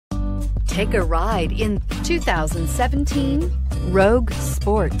Take a ride in 2017 Rogue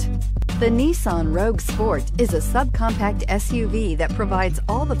Sport. The Nissan Rogue Sport is a subcompact SUV that provides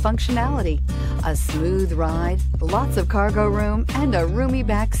all the functionality. A smooth ride, lots of cargo room, and a roomy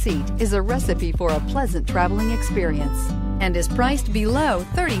back seat is a recipe for a pleasant traveling experience and is priced below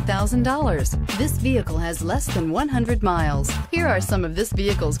 $30,000. This vehicle has less than 100 miles. Here are some of this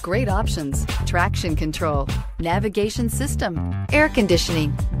vehicle's great options: traction control, navigation system, air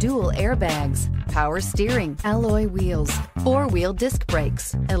conditioning, dual airbags, power steering, alloy wheels, four-wheel disc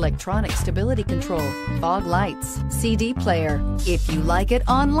brakes, electronic stability control, fog lights, CD player. If you like it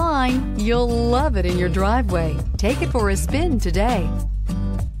online, you'll love it in your driveway. Take it for a spin today.